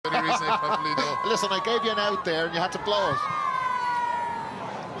listen, I gave you an out there and you had to blow it.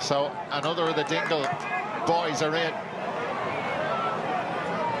 So another of the Dingle boys are in.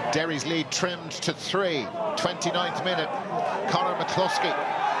 Derry's lead trimmed to 3. 29th minute. Conor McCluskey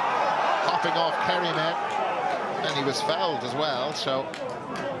hopping off Kerry men, and he was fouled as well. So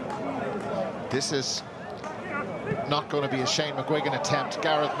this is not going to be a Shane McGuigan attempt.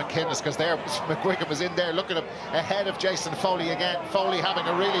 Gareth McInnes, because there McGuigan was in there looking ahead of Jason Foley again. Foley having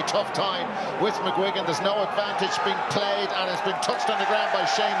a really tough time with McGuigan. There's no advantage being played, and it's been touched on the ground by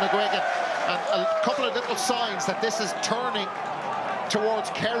Shane McGuigan. And a couple of little signs that this is turning towards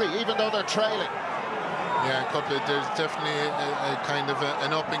Kerry, even though they're trailing. Yeah, there's definitely a kind of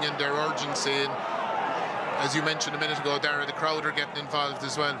an upping in their urgency, and as you mentioned a minute ago, Dara, the crowd are getting involved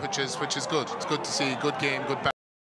as well, which is good. It's good to see. Good game, good back.